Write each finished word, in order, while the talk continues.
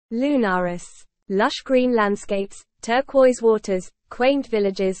Lunaris. Lush green landscapes, turquoise waters, quaint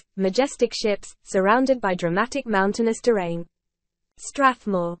villages, majestic ships, surrounded by dramatic mountainous terrain.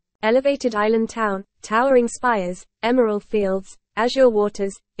 Strathmore. Elevated island town, towering spires, emerald fields, azure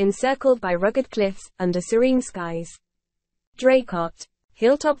waters, encircled by rugged cliffs, under serene skies. Draycott.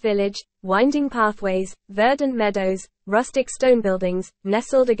 Hilltop village, winding pathways, verdant meadows, rustic stone buildings,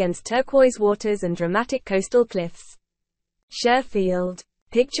 nestled against turquoise waters and dramatic coastal cliffs. Sherfield.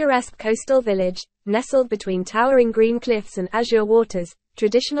 Picturesque coastal village, nestled between towering green cliffs and azure waters,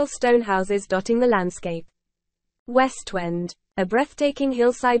 traditional stone houses dotting the landscape. Westwend. A breathtaking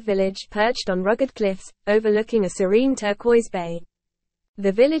hillside village perched on rugged cliffs, overlooking a serene turquoise bay.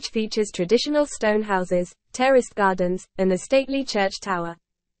 The village features traditional stone houses, terraced gardens, and a stately church tower.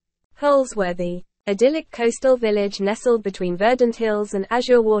 Holsworthy. Idyllic coastal village nestled between verdant hills and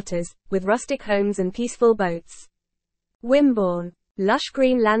azure waters, with rustic homes and peaceful boats. Wimborne. Lush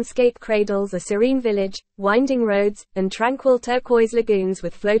green landscape cradles a serene village, winding roads, and tranquil turquoise lagoons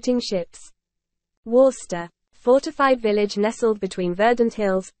with floating ships. Worcester. Fortified village nestled between verdant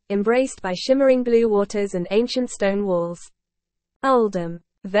hills, embraced by shimmering blue waters and ancient stone walls. Oldham.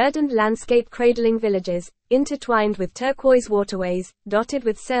 Verdant landscape cradling villages, intertwined with turquoise waterways, dotted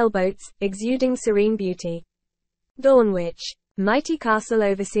with sailboats, exuding serene beauty. Dornwich. Mighty castle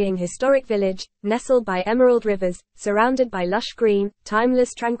overseeing historic village, nestled by emerald rivers, surrounded by lush green,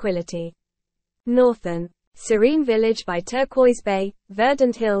 timeless tranquility. Northern. Serene village by turquoise bay,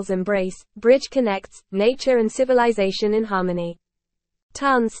 verdant hills embrace, bridge connects, nature and civilization in harmony.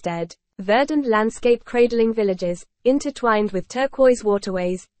 Tarnstead. Verdant landscape cradling villages, intertwined with turquoise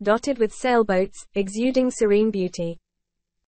waterways, dotted with sailboats, exuding serene beauty.